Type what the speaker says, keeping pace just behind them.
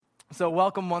So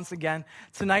welcome once again.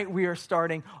 Tonight we are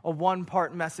starting a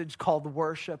one-part message called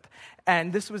Worship.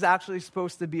 And this was actually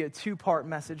supposed to be a two-part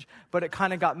message, but it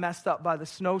kind of got messed up by the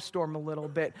snowstorm a little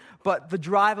bit. But the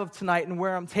drive of tonight and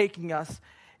where I'm taking us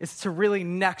is to really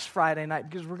next Friday night,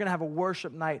 because we're going to have a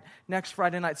worship night next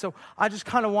Friday night. So I just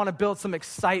kind of want to build some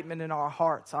excitement in our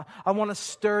hearts. I want to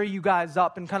stir you guys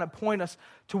up and kind of point us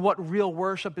to what real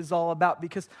worship is all about,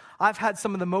 because I've had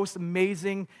some of the most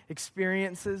amazing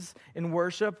experiences in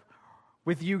worship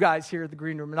with you guys here at the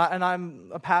Green Room. And I'm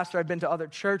a pastor. I've been to other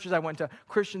churches. I went to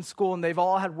Christian school, and they've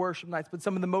all had worship nights. But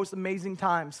some of the most amazing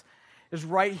times is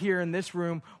right here in this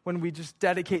room when we just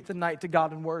dedicate the night to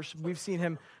God in worship. We've seen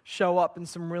him show up in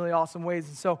some really awesome ways.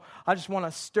 And so I just want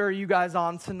to stir you guys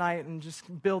on tonight and just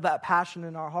build that passion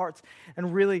in our hearts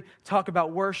and really talk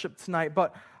about worship tonight.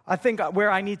 But I think where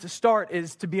I need to start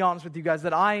is, to be honest with you guys,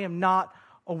 that I am not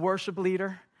a worship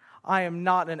leader. I am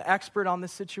not an expert on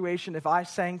this situation. If I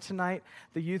sang tonight,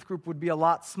 the youth group would be a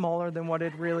lot smaller than what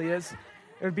it really is.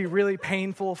 It would be really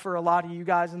painful for a lot of you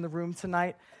guys in the room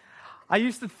tonight. I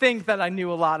used to think that I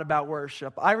knew a lot about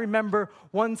worship. I remember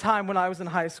one time when I was in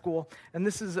high school, and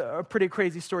this is a pretty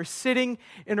crazy story, sitting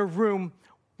in a room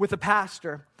with a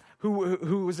pastor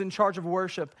who was in charge of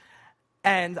worship,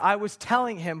 and I was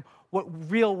telling him what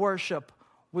real worship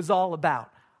was all about.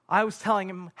 I was telling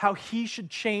him how he should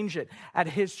change it at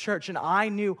his church, and I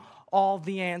knew all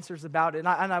the answers about it, and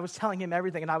I was telling him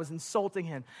everything, and I was insulting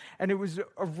him, and it was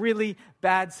a really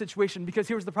bad situation, because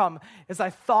here's the problem, is I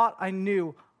thought I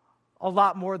knew a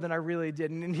lot more than I really did.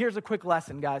 And here's a quick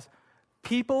lesson, guys.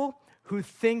 People who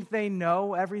think they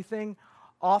know everything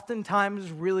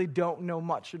oftentimes really don't know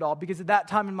much at all, because at that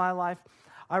time in my life,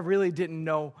 I really didn't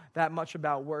know that much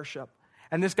about worship,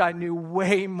 and this guy knew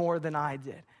way more than I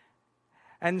did.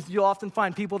 And you'll often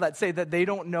find people that say that they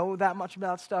don't know that much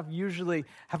about stuff usually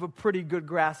have a pretty good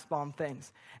grasp on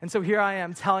things. And so here I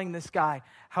am telling this guy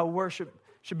how worship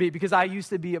should be, because I used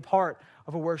to be a part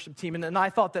of a worship team, and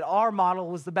I thought that our model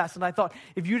was the best. And I thought,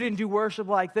 if you didn't do worship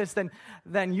like this,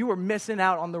 then you were missing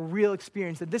out on the real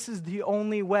experience, that this is the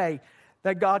only way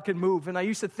that God can move. And I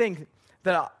used to think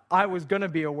that I was going to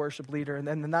be a worship leader, and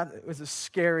then that was a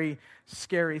scary,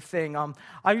 scary thing.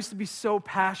 I used to be so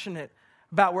passionate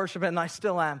about worship, and I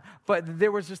still am, but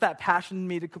there was just that passion in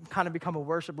me to kind of become a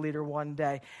worship leader one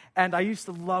day. And I used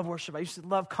to love worship. I used to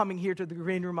love coming here to the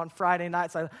Green Room on Friday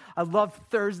nights. I loved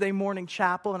Thursday morning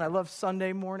chapel, and I loved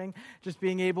Sunday morning, just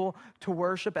being able to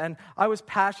worship. And I was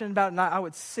passionate about it, and I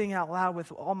would sing out loud with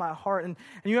all my heart. And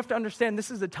you have to understand,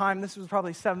 this is the time, this was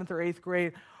probably 7th or 8th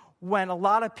grade, when a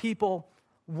lot of people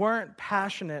weren't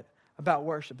passionate about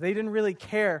worship. They didn't really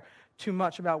care too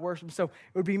much about worship. So it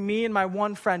would be me and my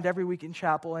one friend every week in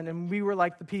chapel, and we were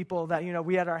like the people that,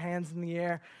 we had our hands in the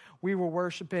air, we were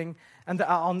worshiping, and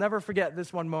I'll never forget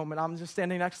this one moment. I'm just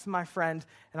standing next to my friend,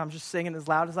 and I'm just singing as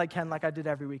loud as I can like I did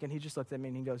every week, and he just looked at me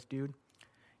and he goes, "Dude,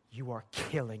 you are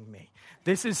killing me.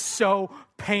 This is so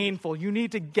painful. You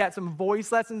need to get some voice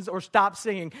lessons or stop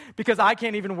singing, because I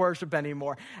can't even worship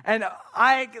anymore." And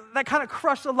that kind of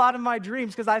crushed a lot of my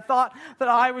dreams, because I thought that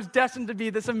I was destined to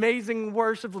be this amazing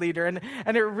worship leader, and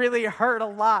it really hurt a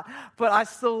lot. But I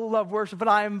still love worship, but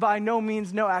I am by no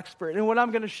means no expert. And what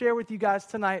I'm going to share with you guys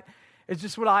tonight is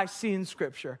just what I see in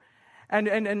Scripture. And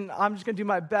I'm just going to do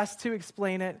my best to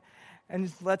explain it, and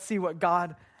let's see what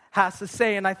God has to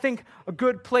say. And I think a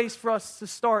good place for us to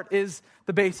start is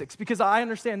the basics, because I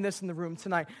understand this in the room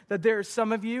tonight, that there are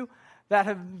some of you that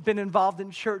have been involved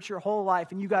in church your whole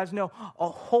life, and you guys know a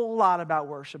whole lot about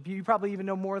worship. You probably even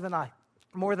know more than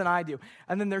I do.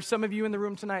 And then there's some of you in the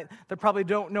room tonight that probably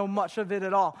don't know much of it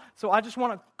at all. So I just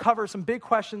want to cover some big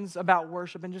questions about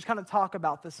worship and just kind of talk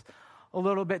about this a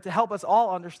little bit to help us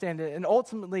all understand it, and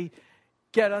ultimately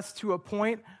get us to a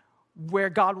point where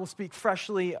God will speak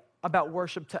freshly about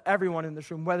worship to everyone in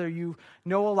this room, whether you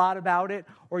know a lot about it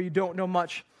or you don't know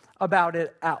much about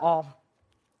it at all.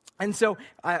 And so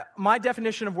my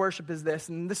definition of worship is this,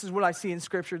 and this is what I see in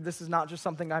Scripture. This is not just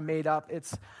something I made up.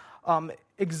 It's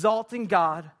exalting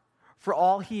God for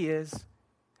all he is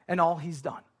and all he's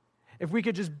done. If we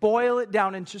could just boil it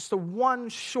down in just one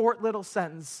short little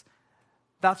sentence,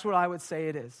 that's what I would say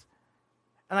it is.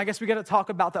 And I guess we got to talk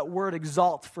about that word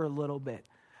exalt for a little bit.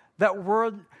 That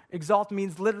word exalt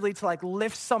means literally to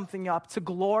lift something up, to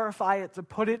glorify it, to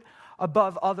put it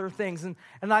above other things. And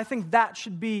I think that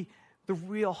should be the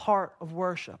real heart of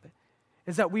worship,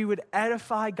 is that we would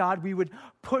edify God, we would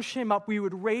push him up, we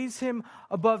would raise him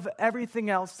above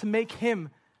everything else to make him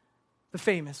the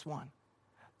famous one,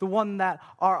 the one that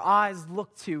our eyes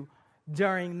look to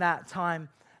during that time.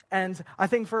 And I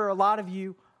think for a lot of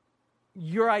you,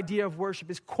 your idea of worship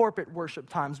is corporate worship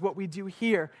times, what we do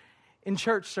here in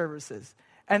church services.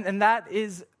 And that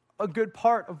is a good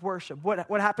part of worship.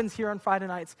 What happens here on Friday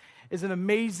nights is an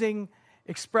amazing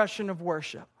expression of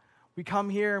worship. We come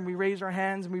here and we raise our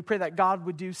hands and we pray that God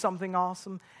would do something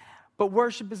awesome. But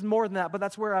worship is more than that, but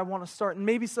that's where I want to start. And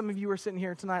maybe some of you are sitting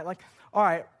here tonight like, all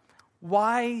right,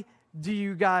 why do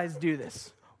you guys do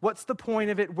this? What's the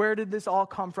point of it? Where did this all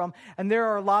come from? And there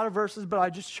are a lot of verses, but I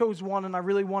just chose one, and I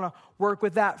really want to work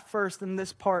with that first in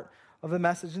this part of the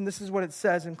message. And this is what it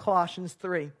says in Colossians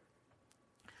 3.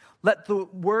 Let the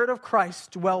word of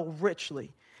Christ dwell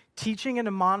richly, teaching and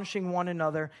admonishing one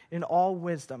another in all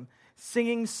wisdom,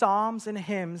 singing psalms and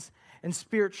hymns and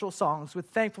spiritual songs with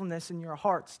thankfulness in your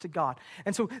hearts to God.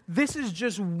 And so this is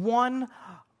just one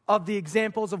of the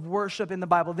examples of worship in the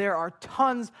Bible. There are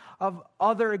tons of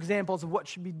other examples of what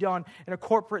should be done in a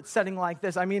corporate setting like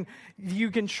this. I mean, you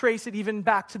can trace it even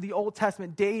back to the Old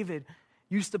Testament. David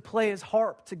used to play his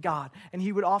harp to God, and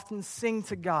he would often sing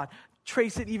to God.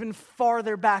 Trace it even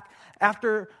farther back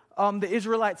after the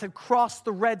Israelites had crossed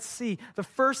the Red Sea. The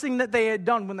first thing that they had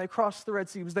done when they crossed the Red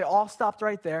Sea was they all stopped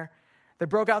right there. They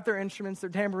broke out their instruments,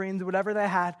 their tambourines, whatever they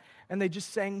had, and they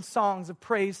just sang songs of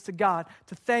praise to God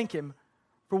to thank him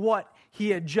for what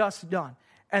he had just done.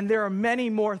 And there are many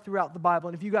more throughout the Bible.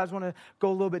 And if you guys want to go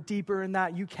a little bit deeper in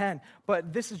that, you can.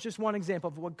 But this is just one example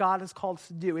of what God has called us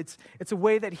to do. It's a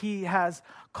way that he has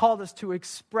called us to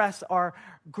express our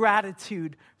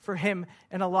gratitude for him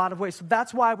in a lot of ways. So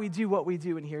that's why we do what we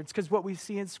do in here. It's because what we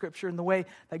see in Scripture and the way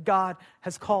that God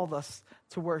has called us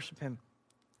to worship him.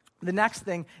 The next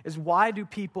thing is, why do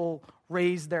people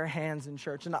raise their hands in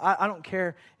church? And I don't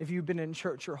care if you've been in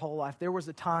church your whole life. There was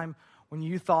a time when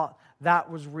you thought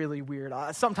that was really weird.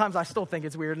 Sometimes I still think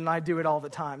it's weird, and I do it all the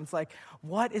time. It's like,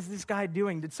 what is this guy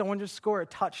doing? Did someone just score a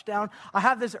touchdown? I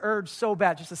have this urge so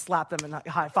bad just to slap them and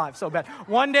high five so bad.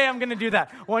 One day I'm going to do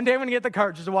that. One day I'm going to get the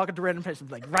courage just to walk up to random patients and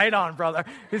be like, right on, brother.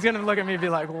 He's going to look at me and be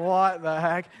like, what the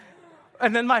heck?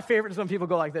 And then my favorite is when people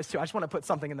go like this, too. I just want to put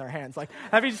something in their hands. Like,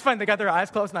 have you just find they got their eyes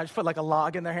closed, and I just put like a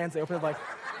log in their hands. They open it like,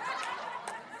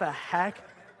 the heck?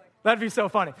 That'd be so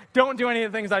funny. Don't do any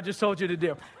of the things I just told you to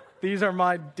do. These are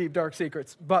my deep, dark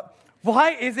secrets. But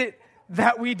why is it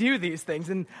that we do these things?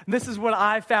 And this is what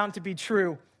I found to be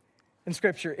true in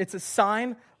Scripture. It's a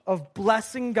sign of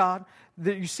blessing God.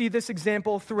 That you see this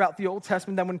example throughout the Old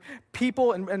Testament, that when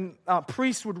people and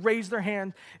priests would raise their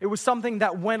hand, it was something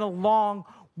that went along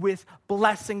with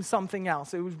blessing something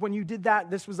else. It was when you did that,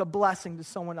 this was a blessing to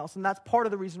someone else. And that's part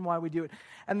of the reason why we do it.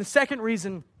 And the second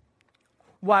reason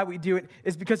why we do it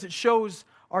is because it shows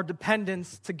our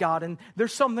dependence to God. And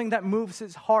there's something that moves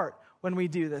his heart when we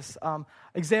do this.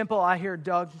 Example I hear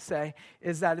Doug say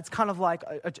is that it's kind of like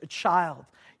a child.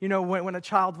 You know, when a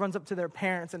child runs up to their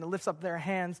parents and it lifts up their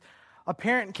hands, a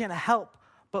parent can't help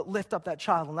but lift up that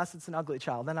child, unless it's an ugly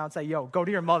child. Then I would say, yo, go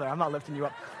to your mother. I'm not lifting you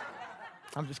up.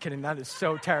 I'm just kidding. That is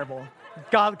so terrible.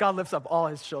 God lifts up all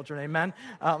his children. Amen.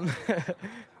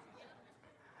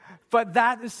 But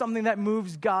that is something that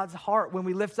moves God's heart when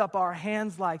we lift up our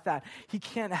hands like that. He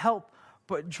can't help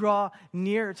but draw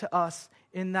near to us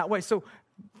in that way. So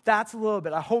that's a little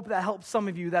bit. I hope that helps some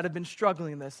of you that have been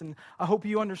struggling with this. And I hope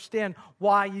you understand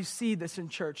why you see this in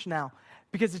church now.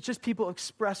 Because it's just people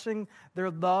expressing their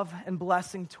love and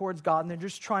blessing towards God, and they're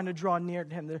just trying to draw near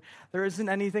to him. There isn't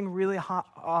anything really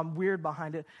weird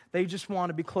behind it. They just want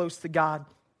to be close to God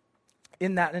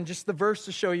in that. And just the verse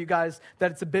to show you guys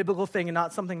that it's a biblical thing and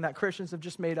not something that Christians have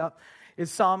just made up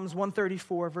is Psalms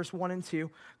 134, verse 1 and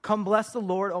 2. Come bless the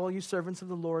Lord, all you servants of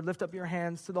the Lord. Lift up your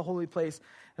hands to the holy place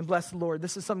and bless the Lord.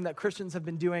 This is something that Christians have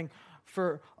been doing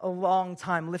for a long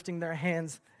time, lifting their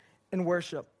hands in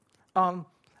worship.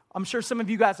 I'm sure some of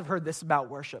you guys have heard this about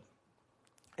worship.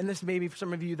 And this may be for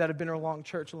some of you that have been along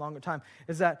church a longer time,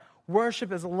 is that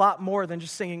worship is a lot more than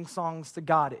just singing songs to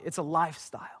God. It's a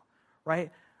lifestyle, right?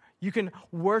 You can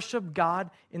worship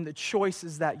God in the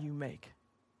choices that you make.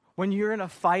 When you're in a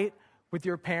fight with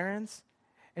your parents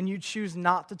and you choose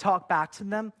not to talk back to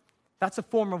them, that's a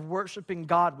form of worshiping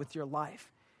God with your life.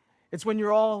 It's when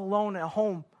you're all alone at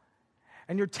home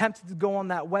and you're tempted to go on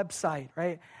that website,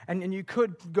 right? And you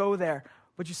could go there,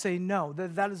 but you say no.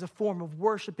 That is a form of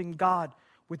worshiping God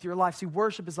with your life. See,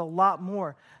 worship is a lot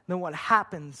more than what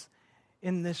happens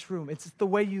in this room. It's the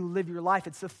way you live your life.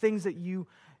 It's the things that you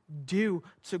do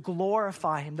to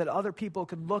glorify him, that other people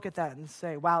could look at that and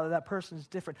say, wow, that person is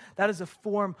different. That is a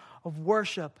form of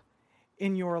worship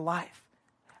in your life.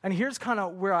 And here's kind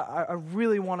of where I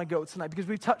really want to go tonight, because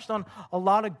we've touched on a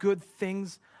lot of good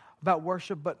things about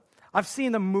worship, but I've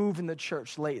seen a move in the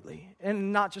church lately,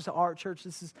 and not just our church.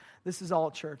 This is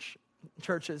all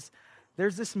churches.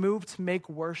 There's this move to make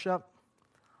worship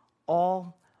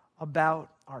all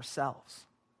about ourselves.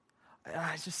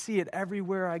 I just see it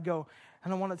everywhere I go.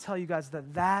 And I want to tell you guys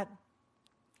that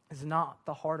is not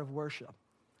the heart of worship.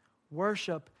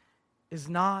 Worship is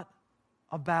not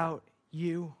about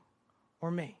you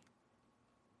or me.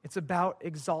 It's about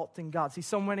exalting God. See,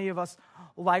 so many of us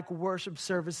like worship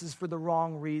services for the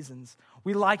wrong reasons.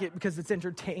 We like it because it's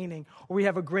entertaining, or we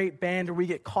have a great band, or we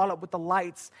get caught up with the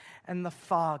lights and the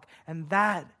fog. And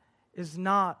that is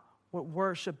not what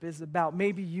worship is about.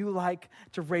 Maybe you like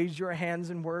to raise your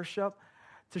hands in worship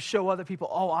to show other people,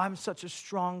 oh, I'm such a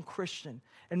strong Christian.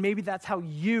 And maybe that's how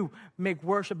you make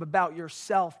worship about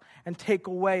yourself and take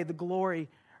away the glory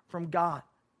from God.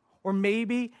 Or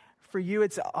maybe for you,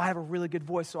 it's, I have a really good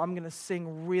voice, so I'm going to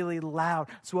sing really loud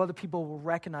so other people will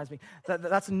recognize me.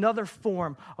 That's another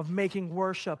form of making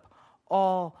worship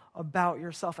all about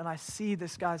yourself. And I see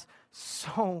this, guys,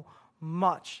 so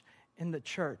much in the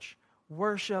church.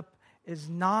 Worship is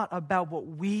not about what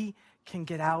we can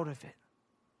get out of it.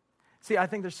 See, I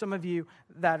think there's some of you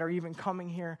that are even coming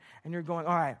here and you're going,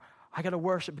 all right, I got to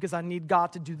worship because I need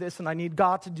God to do this and I need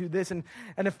God to do this. And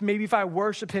if I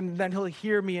worship him, then he'll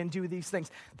hear me and do these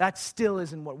things. That still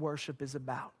isn't what worship is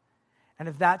about. And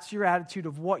if that's your attitude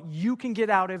of what you can get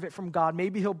out of it from God,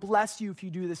 maybe he'll bless you if you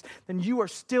do this, then you are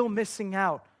still missing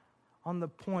out on the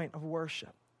point of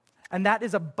worship. And that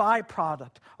is a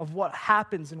byproduct of what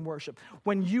happens in worship.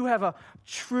 When you have a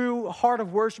true heart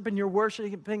of worship and you're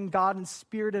worshiping God in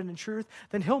spirit and in truth,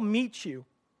 then he'll meet you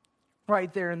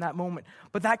right there in that moment.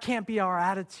 But that can't be our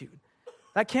attitude.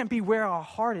 That can't be where our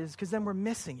heart is, because then we're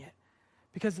missing it.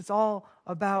 Because it's all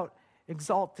about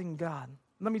exalting God.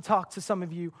 Let me talk to some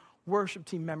of you worship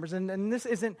team members. And this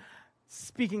isn't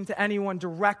speaking to anyone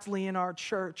directly in our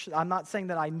church. I'm not saying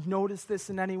that I noticed this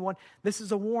in anyone. This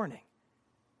is a warning.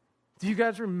 Do you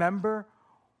guys remember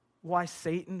why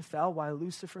Satan fell, why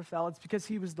Lucifer fell? It's because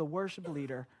he was the worship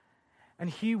leader, and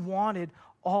he wanted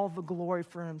all the glory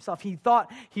for himself. He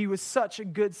thought he was such a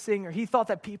good singer. He thought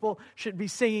that people should be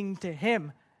singing to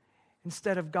him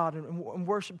instead of God. And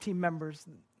worship team members,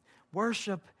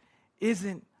 worship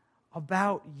isn't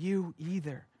about you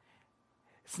either.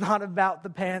 It's not about the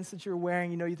pants that you're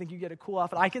wearing. You think you get a cool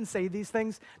outfit. I can say these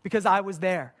things because I was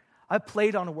there. I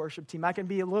played on a worship team. I can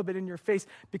be a little bit in your face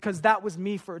because that was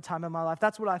me for a time in my life.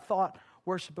 That's what I thought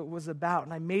worship was about,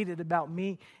 and I made it about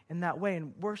me in that way.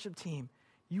 And worship team,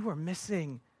 you are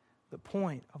missing the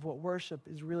point of what worship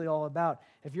is really all about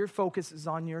if your focus is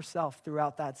on yourself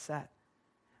throughout that set.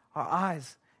 Our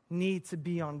eyes need to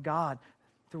be on God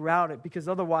throughout it, because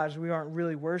otherwise we aren't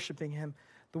really worshiping him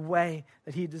the way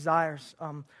that he desires.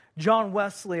 John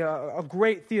Wesley, a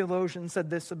great theologian, said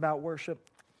this about worship.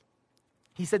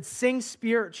 He said, sing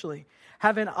spiritually,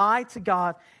 have an eye to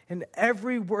God in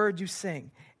every word you sing.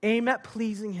 Aim at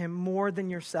pleasing him more than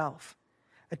yourself.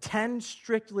 Attend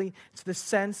strictly to the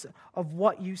sense of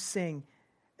what you sing,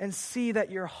 and see that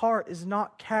your heart is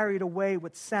not carried away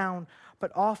with sound,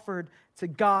 but offered to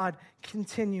God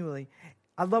continually.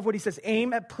 I love what he says.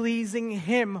 Aim at pleasing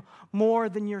him more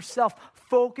than yourself.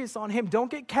 Focus on him.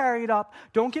 Don't get carried up.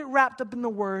 Don't get wrapped up in the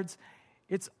words.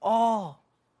 It's all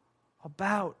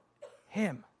about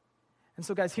him. And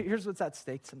so, guys, here's what's at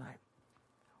stake tonight.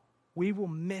 We will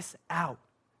miss out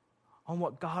on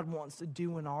what God wants to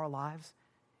do in our lives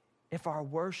if our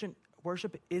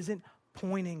worship isn't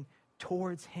pointing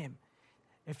towards him.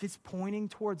 If it's pointing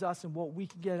towards us and what we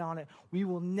can get on it, we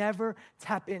will never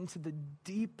tap into the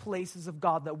deep places of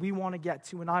God that we want to get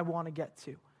to and I want to get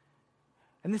to.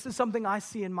 And this is something I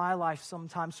see in my life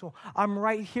sometimes. So I'm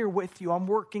right here with you. I'm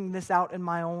working this out in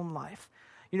my own life.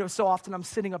 So often I'm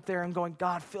sitting up there and going,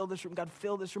 God, fill this room. God,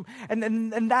 fill this room.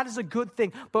 And that is a good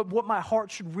thing. But what my heart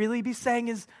should really be saying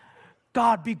is,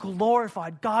 God be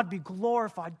glorified. God be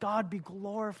glorified. God be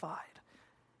glorified.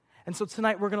 And so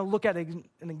tonight we're going to look at an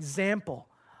example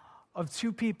of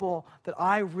two people that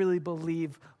I really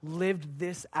believe lived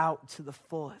this out to the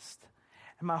fullest.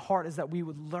 And my heart is that we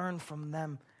would learn from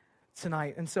them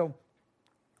tonight. And so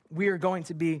we are going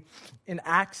to be in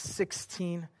Acts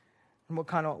 16, and we'll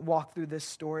kind of walk through this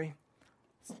story.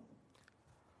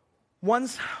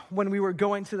 Once, when we were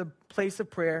going to the place of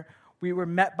prayer, we were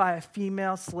met by a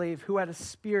female slave who had a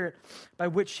spirit by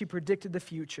which she predicted the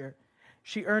future.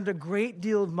 She earned a great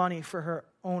deal of money for her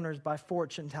owners by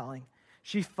fortune telling.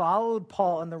 She followed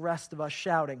Paul and the rest of us,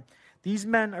 shouting, "These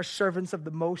men are servants of the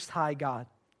Most High God,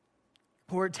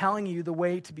 who are telling you the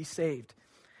way to be saved."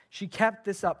 She kept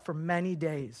this up for many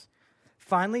days.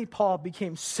 Finally, Paul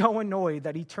became so annoyed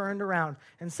that he turned around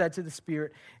and said to the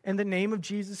spirit, "In the name of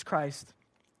Jesus Christ,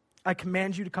 I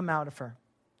command you to come out of her."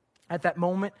 At that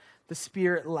moment, the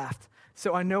spirit left.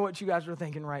 So I know what you guys are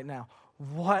thinking right now.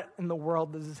 what in the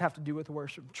world does this have to do with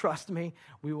worship? Trust me,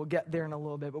 we will get there in a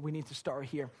little bit, but we need to start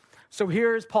here. So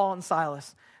here's Paul and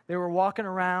Silas. They were walking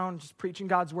around just preaching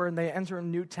God's word, and they enter a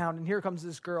new town, and here comes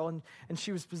this girl, and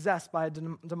she was possessed by a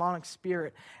demonic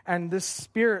spirit, and this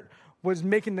spirit was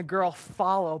making the girl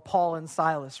follow Paul and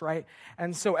Silas, right?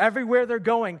 And so everywhere they're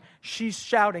going, she's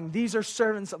shouting, "These are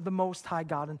servants of the Most High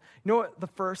God." And you know what the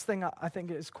first thing I think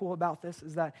is cool about this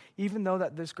is that even though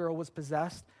that this girl was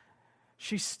possessed,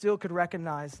 she still could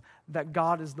recognize that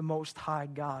God is the Most High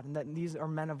God and that these are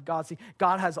men of God. See,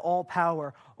 God has all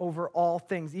power over all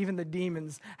things. Even the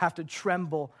demons have to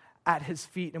tremble at his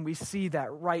feet, and we see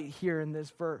that right here in this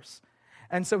verse.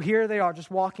 And so here they are just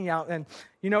walking out, and,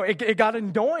 it got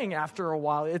annoying after a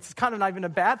while. It's kind of not even a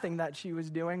bad thing that she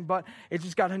was doing, but it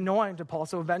just got annoying to Paul.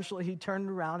 So eventually he turned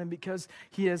around, and because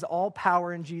he has all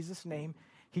power in Jesus' name,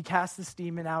 he cast this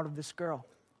demon out of this girl.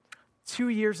 2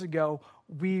 years ago,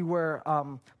 we were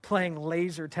playing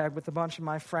laser tag with a bunch of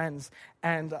my friends,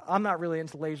 and I'm not really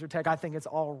into laser tag. I think it's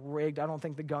all rigged. I don't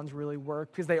think the guns really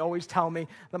work because they always tell me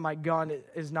that my gun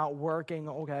is not working,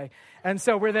 okay? And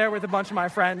so we're there with a bunch of my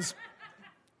friends.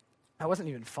 That wasn't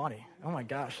even funny. Oh, my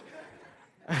gosh.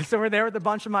 So we're there with a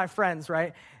bunch of my friends,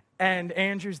 right? And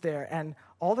Andrew's there, and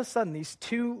all of a sudden, these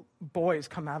two boys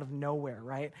come out of nowhere,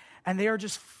 right? And they are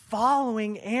just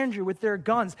following Andrew with their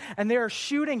guns, and they are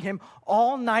shooting him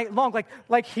all night long.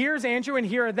 Like here's Andrew, and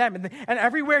here are them. And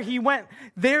everywhere he went,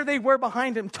 there they were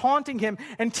behind him, taunting him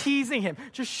and teasing him,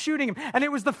 just shooting him. And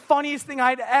it was the funniest thing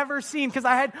I'd ever seen because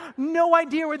I had no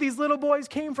idea where these little boys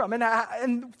came from.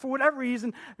 And for whatever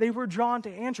reason, they were drawn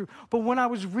to Andrew. But when I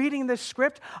was reading this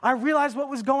script, I realized what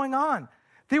was going on.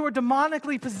 They were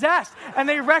demonically possessed, and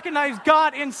they recognized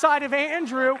God inside of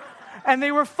Andrew, and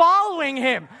they were following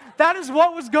him. That is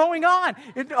what was going on.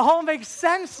 It all makes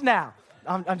sense now.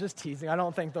 I'm just teasing. I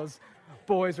don't think those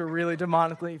boys were really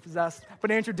demonically possessed, but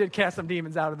Andrew did cast some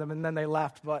demons out of them, and then they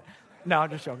left, but no,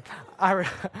 I'm just joking.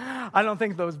 I don't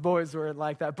think those boys were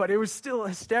like that, but it was still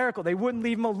hysterical. They wouldn't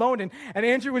leave him alone, and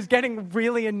Andrew was getting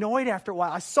really annoyed after a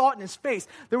while. I saw it in his face.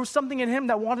 There was something in him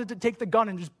that wanted to take the gun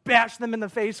and just bash them in the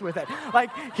face with it. Like,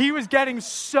 he was getting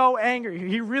so angry.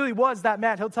 He really was that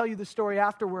mad. He'll tell you the story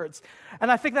afterwards.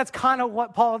 And I think that's kind of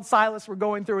what Paul and Silas were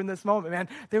going through in this moment, man.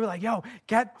 They were like, yo,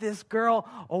 get this girl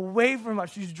away from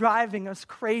us. She's driving us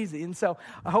crazy. And so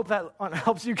I hope that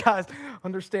helps you guys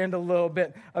understand a little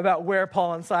bit about where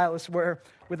Paul and Silas were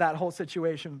with that whole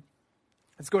situation.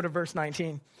 Let's go to verse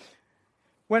 19.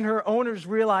 When her owners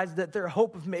realized that their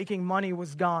hope of making money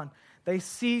was gone, they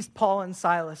seized Paul and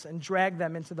Silas and dragged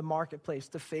them into the marketplace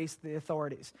to face the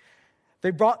authorities.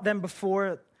 They brought them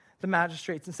before the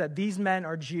magistrates and said, "These men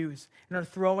are Jews and are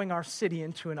throwing our city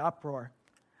into an uproar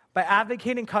by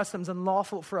advocating customs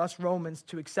unlawful for us Romans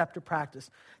to accept or practice."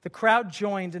 The crowd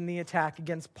joined in the attack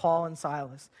against Paul and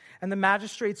Silas, and the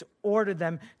magistrates ordered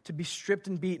them to be stripped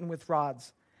and beaten with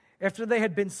rods. After they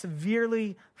had been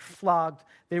severely flogged,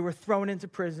 they were thrown into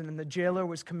prison, and the jailer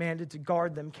was commanded to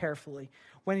guard them carefully.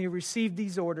 When he received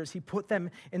these orders, he put them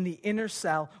in the inner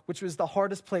cell, which was the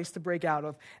hardest place to break out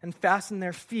of, and fastened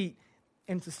their feet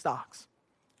into stocks.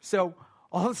 So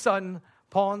all of a sudden,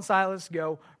 Paul and Silas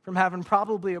go from having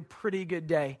probably a pretty good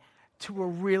day to a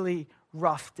really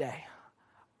rough day.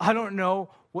 I don't know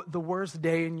what the worst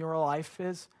day in your life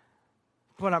is,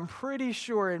 but I'm pretty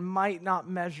sure it might not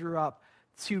measure up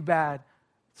too bad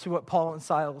to what Paul and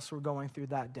Silas were going through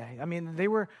that day. I mean, they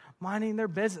were minding their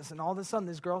business, and all of a sudden,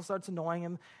 this girl starts annoying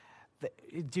him.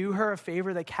 They do her a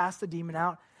favor. They cast the demon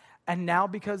out, and now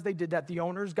because they did that, the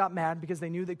owners got mad because they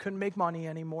knew they couldn't make money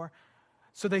anymore.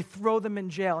 So they throw them in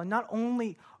jail. And not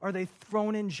only are they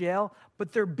thrown in jail,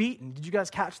 but they're beaten. Did you guys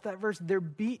catch that verse? They're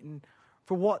beaten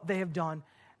for what they have done,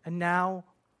 and now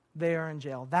they are in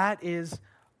jail. That is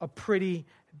a pretty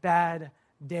bad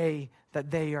day that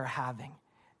they are having.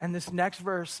 And this next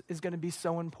verse is going to be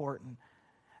so important.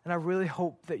 And I really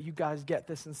hope that you guys get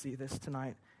this and see this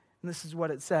tonight. And this is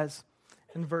what it says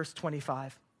in verse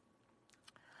 25.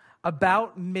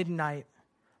 About midnight,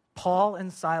 Paul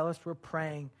and Silas were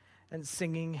praying and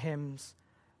singing hymns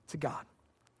to God.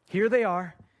 Here they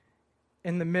are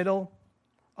in the middle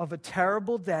of a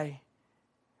terrible day.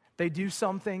 They do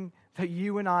something that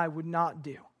you and I would not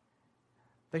do.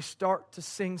 They start to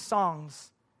sing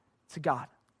songs to God.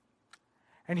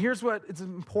 And here's what it's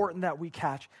important that we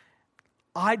catch.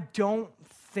 I don't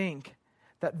think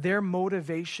that their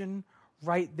motivation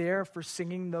right there for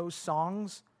singing those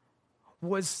songs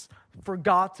was for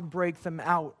God to break them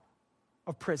out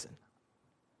of prison.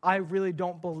 I really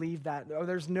don't believe that.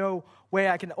 There's no way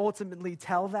I can ultimately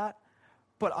tell that.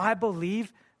 But I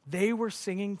believe they were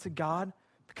singing to God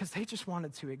because they just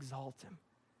wanted to exalt him.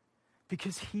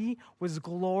 because he was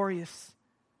glorious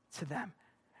to them.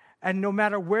 And no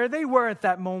matter where they were at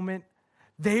that moment,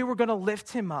 they were going to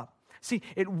lift him up. See,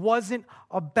 it wasn't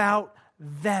about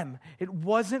them. It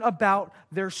wasn't about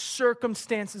their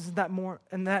circumstances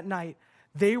in that night.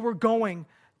 They were going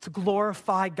to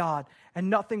glorify God, and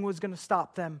nothing was going to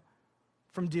stop them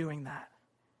from doing that.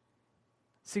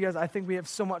 See, guys, I think we have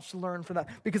so much to learn from that,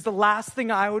 because the last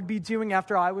thing I would be doing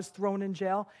after I was thrown in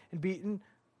jail and beaten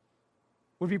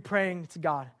would be praying to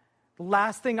God. The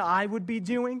last thing I would be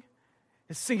doing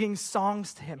is singing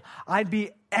songs to him. I'd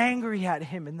be angry at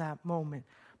him in that moment.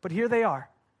 But here they are,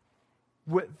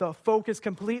 with the focus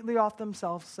completely off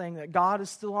themselves, saying that God is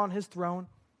still on his throne.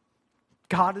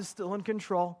 God is still in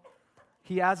control.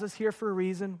 He has us here for a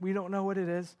reason. We don't know what it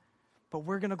is, but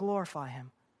we're going to glorify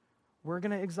him. We're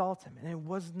going to exalt him. And it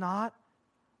was not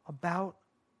about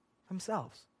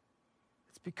themselves.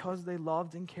 It's because they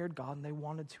loved and cared God and they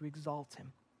wanted to exalt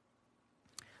him.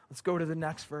 Let's go to the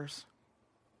next verse.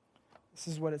 This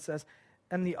is what it says.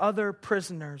 And the other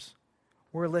prisoners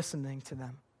were listening to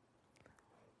them.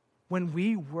 When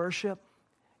we worship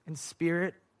in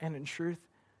spirit and in truth,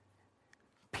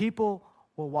 people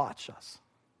will watch us.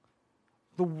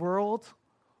 The world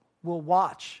will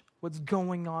watch what's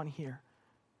going on here,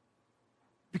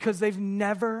 because they've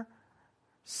never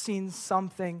seen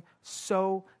something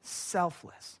so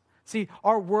selfless. See,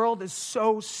 our world is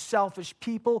so selfish.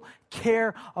 People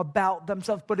care about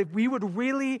themselves. But if we would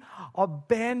really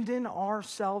abandon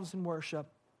ourselves in worship,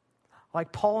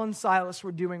 like Paul and Silas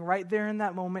were doing right there in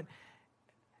that moment,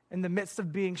 in the midst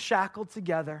of being shackled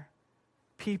together,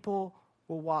 people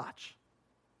will watch.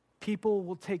 People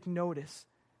will take notice.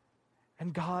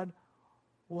 And God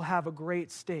will have a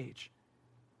great stage.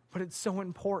 But it's so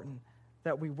important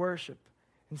that we worship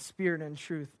in spirit and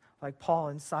truth like Paul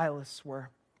and Silas were.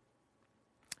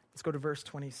 Let's go to verse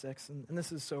 26, and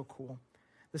this is so cool.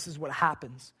 This is what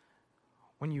happens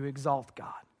when you exalt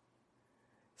God.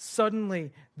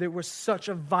 Suddenly, there was such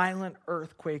a violent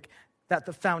earthquake that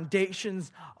the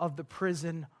foundations of the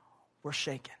prison were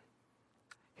shaken.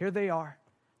 Here they are,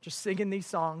 just singing these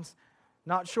songs,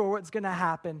 not sure what's going to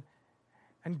happen,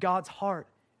 and God's heart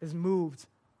is moved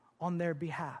on their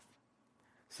behalf.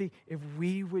 See, if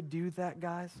we would do that,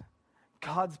 guys,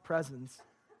 God's presence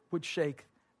would shake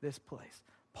this place.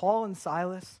 Paul and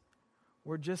Silas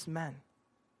were just men,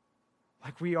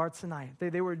 like we are tonight.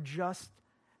 They were just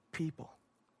people.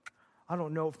 I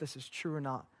don't know if this is true or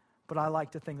not, but I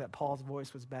like to think that Paul's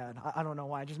voice was bad. I don't know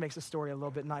why. It just makes the story a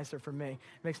little bit nicer for me.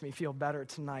 It makes me feel better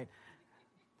tonight.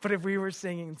 But if we were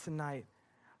singing tonight,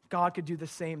 God could do the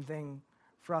same thing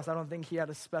for us. I don't think he had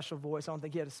a special voice. I don't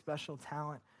think he had a special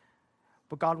talent.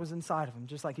 But God was inside of him,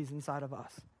 just like he's inside of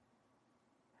us.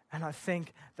 And I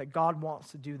think that God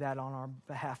wants to do that on our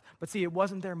behalf. But see, it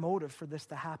wasn't their motive for this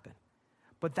to happen.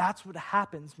 But that's what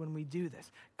happens when we do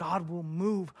this. God will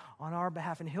move on our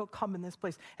behalf, and he'll come in this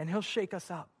place, and he'll shake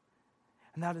us up.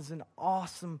 And that is an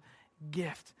awesome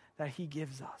gift that he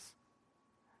gives us.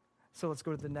 So let's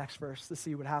go to the next verse to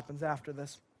see what happens after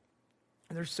this.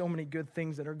 And there's so many good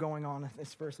things that are going on in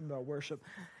this verse about worship.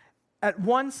 At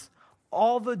once,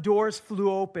 all the doors flew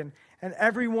open, and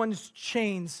everyone's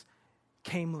chains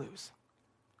came loose.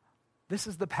 This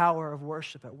is the power of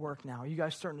worship at work now. Are you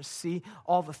guys starting to see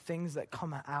all the things that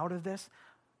come out of this?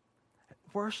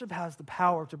 Worship has the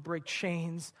power to break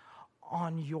chains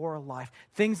on your life.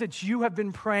 Things that you have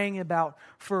been praying about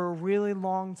for a really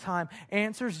long time.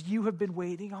 Answers you have been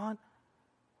waiting on.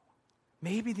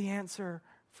 Maybe the answer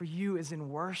for you is in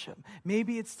worship.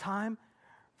 Maybe it's time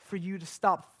for you to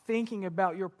stop thinking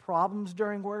about your problems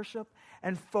during worship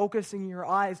and focusing your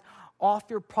eyes off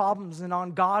your problems and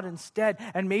on God instead.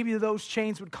 And maybe those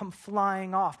chains would come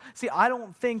flying off. See, I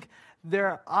don't think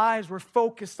their eyes were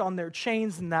focused on their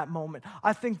chains in that moment.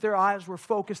 I think their eyes were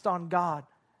focused on God.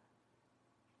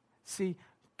 See,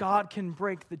 God can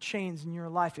break the chains in your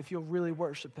life if you'll really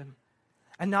worship him.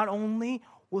 And not only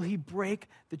will he break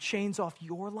the chains off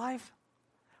your life,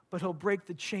 but he'll break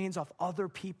the chains off other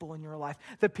people in your life.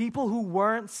 The people who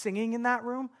weren't singing in that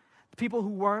room, the people who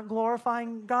weren't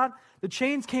glorifying God, the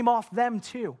chains came off them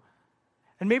too.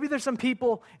 And maybe there's some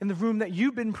people in the room that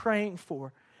you've been praying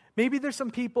for. Maybe there's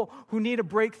some people who need a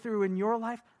breakthrough in your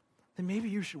life. Then maybe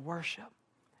you should worship.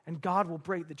 And God will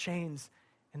break the chains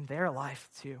in their life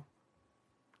too.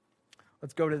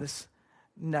 Let's go to this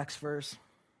next verse.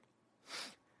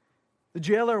 The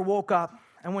jailer woke up,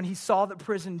 and when he saw the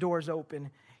prison doors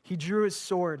open, he drew his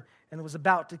sword and was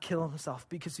about to kill himself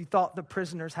because he thought the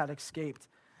prisoners had escaped.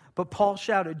 But Paul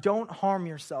shouted, "Don't harm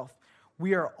yourself.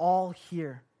 We are all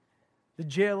here." The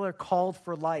jailer called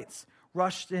for lights,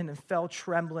 rushed in, and fell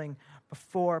trembling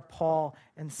before Paul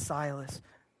and Silas.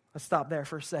 Let's stop there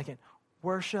for a second.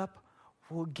 Worship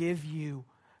will give you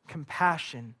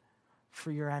compassion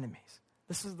for your enemies.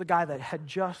 This is the guy that had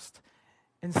just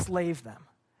enslaved them.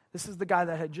 This is the guy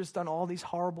that had just done all these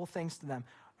horrible things to them.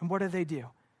 And what do?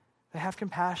 They have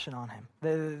compassion on him.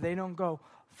 They don't go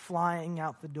flying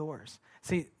out the doors.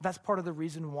 See, that's part of the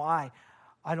reason why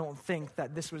I don't think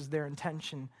that this was their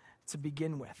intention to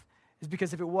begin with. Is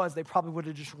because if it was, they probably would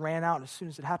have just ran out as soon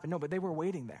as it happened. No, but they were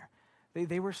waiting there.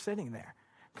 They were sitting there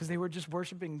because they were just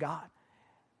worshiping God.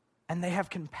 And they have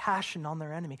compassion on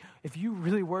their enemy. If you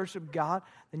really worship God,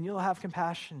 then you'll have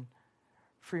compassion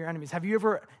for your enemies. Have you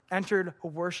ever entered a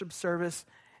worship service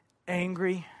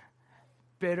angry,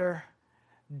 bitter,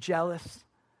 jealous,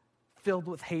 filled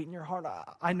with hate in your heart?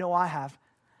 I know I have.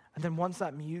 And then once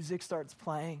that music starts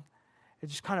playing, it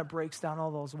just kind of breaks down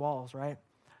all those walls, right?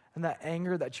 And that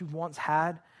anger that you once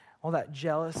had, all that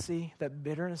jealousy, that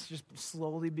bitterness just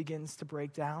slowly begins to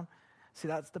break down. See,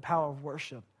 that's the power of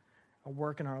worship, a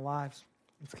work in our lives.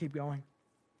 Let's keep going.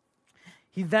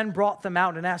 He then brought them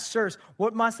out and asked, "Sirs,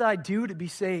 what must I do to be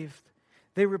saved?"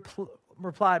 They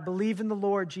replied, "Believe in the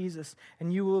Lord Jesus,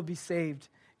 and you will be saved,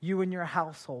 you and your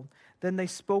household." Then they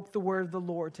spoke the word of the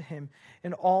Lord to him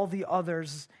and all the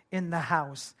others in the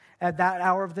house. At that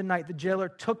hour of the night, the jailer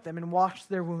took them and washed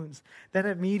their wounds. Then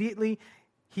immediately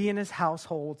he and his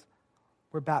household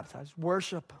were baptized.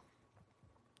 Worship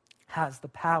has the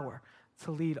power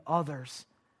to lead others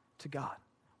to God.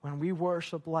 When we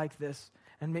worship like this,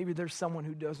 and maybe there's someone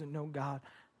who doesn't know God,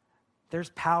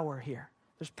 there's power here.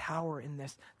 There's power in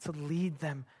this to lead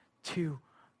them to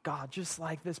God, just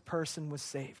like this person was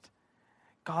saved.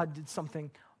 God did something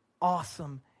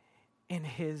awesome in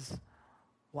his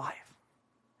life.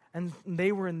 And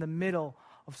they were in the middle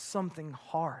of something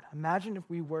hard. Imagine if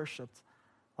we worshiped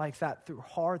like that through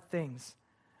hard things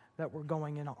that were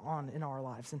going on in our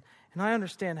lives. And I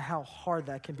understand how hard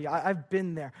that can be. I've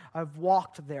been there. I've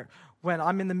walked there. When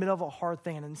I'm in the middle of a hard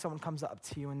thing and then someone comes up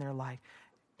to you and they're like,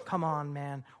 "Come on,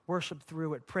 man, worship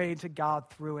through it, pray to God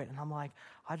through it." And I'm like,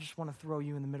 I just want to throw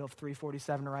you in the middle of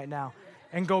 347 right now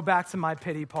and go back to my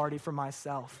pity party for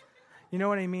myself. You know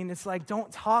what I mean? It's like,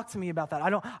 don't talk to me about that. I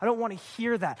don't want to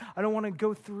hear that. I don't want to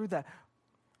go through that.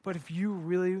 But if you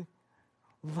really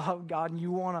love God and you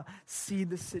want to see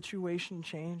the situation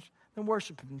change, then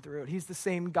worship him through it. He's the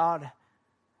same God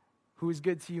who is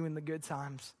good to you in the good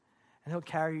times. And he'll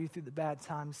carry you through the bad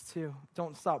times too.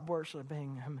 Don't stop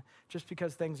worshiping him just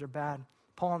because things are bad.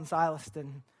 Paul and Silas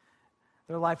didn't.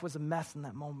 Their life was a mess in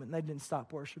that moment. They didn't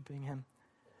stop worshiping him.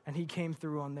 And he came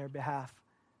through on their behalf.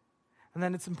 And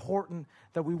then it's important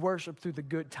that we worship through the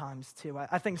good times too.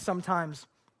 I think sometimes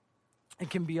it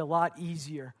can be a lot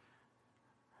easier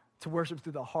to worship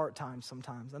through the hard times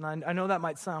sometimes. And I know that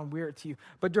might sound weird to you,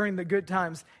 but during the good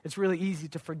times, it's really easy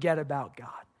to forget about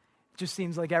God. It just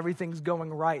seems like everything's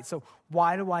going right. So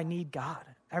why do I need God?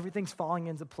 Everything's falling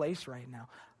into place right now.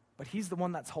 But he's the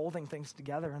one that's holding things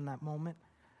together in that moment.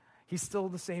 He's still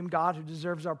the same God who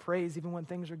deserves our praise even when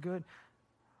things are good.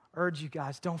 I urge you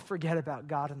guys, don't forget about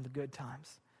God in the good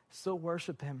times. Still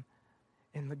worship him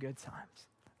in the good times.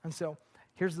 And so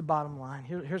here's the bottom line.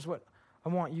 Here's what I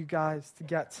want you guys to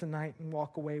get tonight and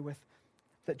walk away with.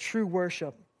 That true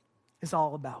worship is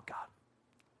all about God.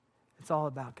 It's all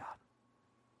about God.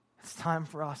 It's time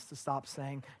for us to stop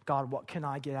saying, "God, what can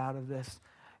I get out of this?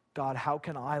 God, how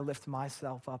can I lift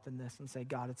myself up in this?" And say,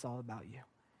 "God, it's all about you.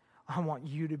 I want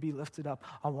you to be lifted up.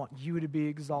 I want you to be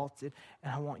exalted.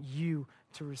 And I want you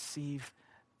to receive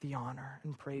the honor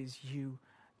and praise you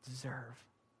deserve."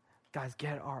 Guys,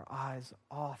 get our eyes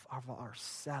off of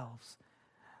ourselves.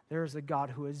 There is a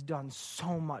God who has done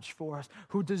so much for us,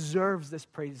 who deserves this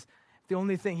praise. If the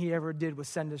only thing he ever did was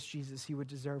send us Jesus, he would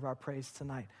deserve our praise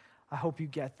tonight. I hope you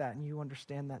get that and you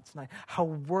understand that tonight, how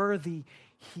worthy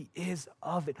he is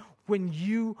of it. When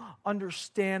you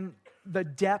understand the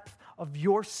depth of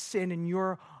your sin and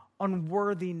your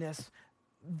unworthiness,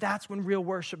 that's when real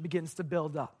worship begins to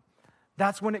build up.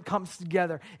 That's when it comes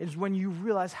together, is when you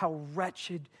realize how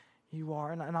wretched you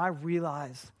are. And I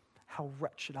realize how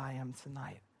wretched I am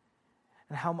tonight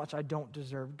and how much I don't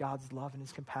deserve God's love and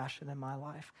his compassion in my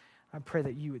life. I pray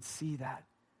that you would see that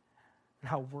and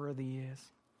how worthy he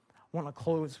is. I want to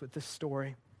close with this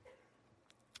story.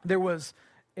 There was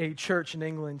a church in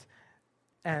England,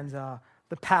 and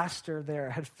the pastor there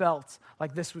had felt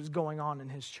like this was going on in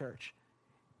his church.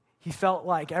 He felt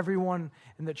like everyone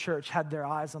in the church had their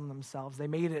eyes on themselves. They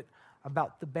made it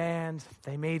about the band.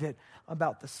 They made it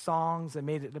about the songs. They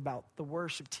made it about the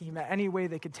worship team. Any way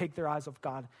they could take their eyes off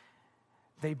God,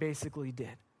 they basically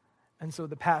did. And so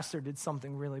the pastor did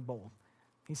something really bold.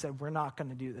 He said, we're not going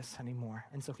to do this anymore.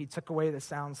 And so he took away the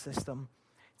sound system,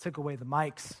 took away the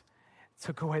mics,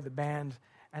 took away the band,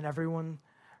 and everyone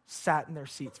sat in their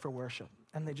seats for worship.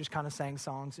 And they just kind of sang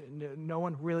songs. No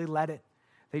one really led it.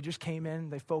 They just came in,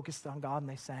 they focused on God, and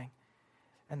they sang.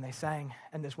 And they sang,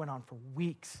 and this went on for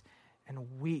weeks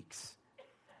and weeks.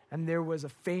 And there was a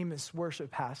famous worship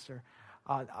pastor,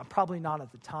 probably not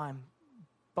at the time,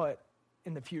 but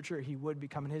in the future he would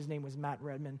become, and his name was Matt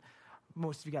Redman.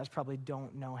 Most of you guys probably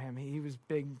don't know him. He was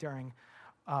big during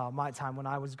my time when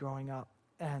I was growing up.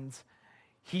 And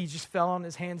he just fell on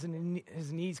his hands and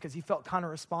his knees because he felt kind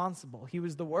of responsible. He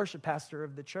was the worship pastor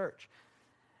of the church.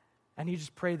 And he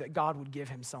just prayed that God would give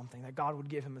him something, that God would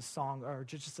give him a song or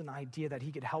just an idea that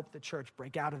he could help the church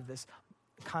break out of this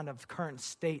kind of current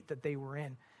state that they were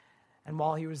in. And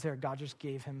while he was there, God just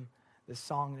gave him this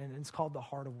song, and it's called The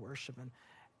Heart of Worship.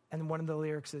 And one of the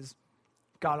lyrics is,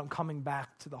 God, I'm coming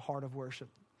back to the heart of worship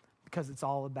because it's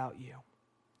all about you.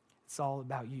 It's all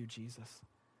about you, Jesus.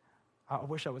 I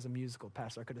wish I was a musical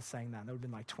pastor. I could have sang that. That would have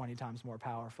been like 20 times more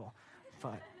powerful.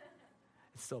 But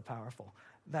it's still powerful.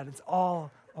 That it's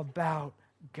all about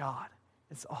God.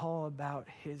 It's all about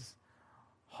his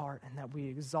heart, and that we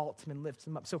exalt him and lift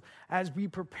him up. So as we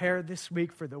prepare this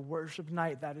week for the worship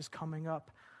night that is coming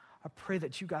up, I pray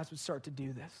that you guys would start to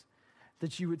do this,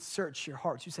 that you would search your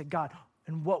hearts. You say, God,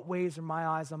 in what ways are my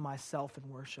eyes on myself in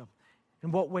worship?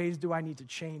 In what ways do I need to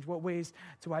change? What ways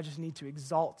do I just need to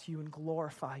exalt you and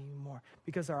glorify you more?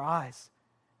 Because our eyes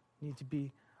need to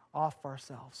be off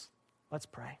ourselves. Let's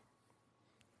pray.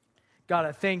 God,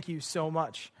 I thank you so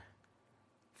much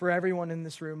for everyone in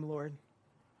this room, Lord.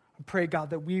 I pray,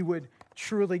 God, that we would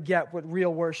truly get what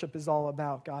real worship is all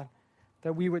about, God.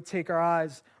 That we would take our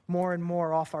eyes more and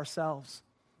more off ourselves.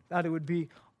 That it would be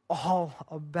all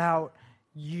about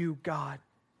you, God.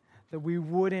 That we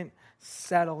wouldn't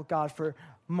settle, God, for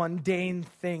mundane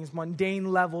things,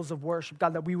 mundane levels of worship,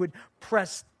 God, that we would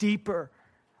press deeper,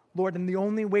 Lord. And the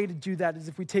only way to do that is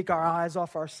if we take our eyes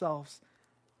off ourselves.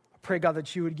 I pray, God,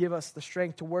 that you would give us the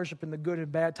strength to worship in the good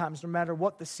and bad times, no matter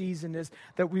what the season is,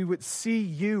 that we would see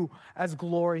you as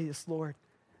glorious, Lord,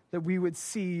 that we would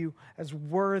see you as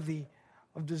worthy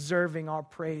of deserving our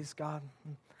praise, God.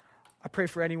 I pray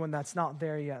for anyone that's not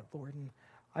there yet, Lord, and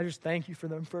I just thank you for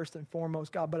them first and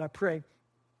foremost, God, but I pray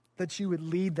that you would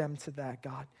lead them to that,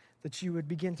 God, that you would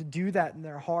begin to do that in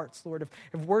their hearts, Lord.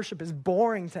 If worship is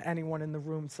boring to anyone in the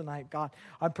room tonight, God,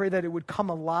 I pray that it would come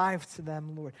alive to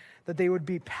them, Lord, that they would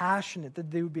be passionate,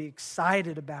 that they would be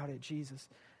excited about it, Jesus.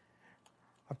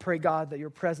 I pray, God, that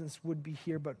your presence would be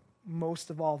here, but most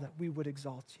of all, that we would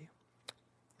exalt you.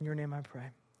 In your name I pray.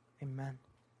 Amen.